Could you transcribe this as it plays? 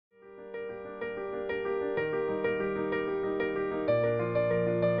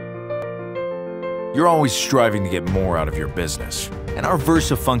You're always striving to get more out of your business, and our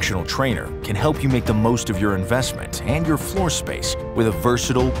Versa Functional Trainer can help you make the most of your investment and your floor space with a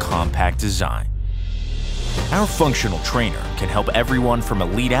versatile, compact design. Our functional trainer can help everyone from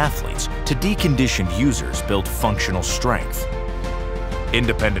elite athletes to deconditioned users build functional strength.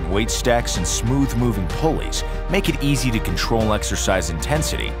 Independent weight stacks and smooth-moving pulleys make it easy to control exercise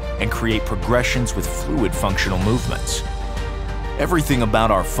intensity and create progressions with fluid functional movements. Everything about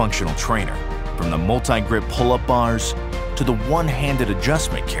our functional trainer, from the multi-grip pull-up bars to the one-handed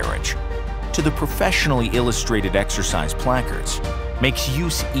adjustment carriage to the professionally illustrated exercise placards, makes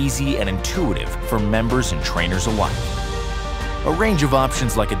use easy and intuitive for members and trainers alike. A range of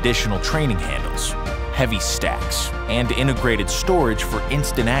options like additional training handles, heavy stacks, and integrated storage for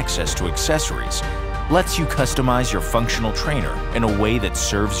instant access to accessories lets you customize your functional trainer in a way that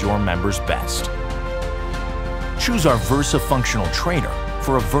serves your members best. Choose our Versa Functional Trainer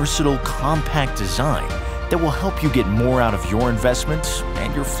for a versatile, compact design that will help you get more out of your investments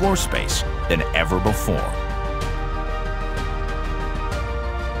and your floor space than ever before.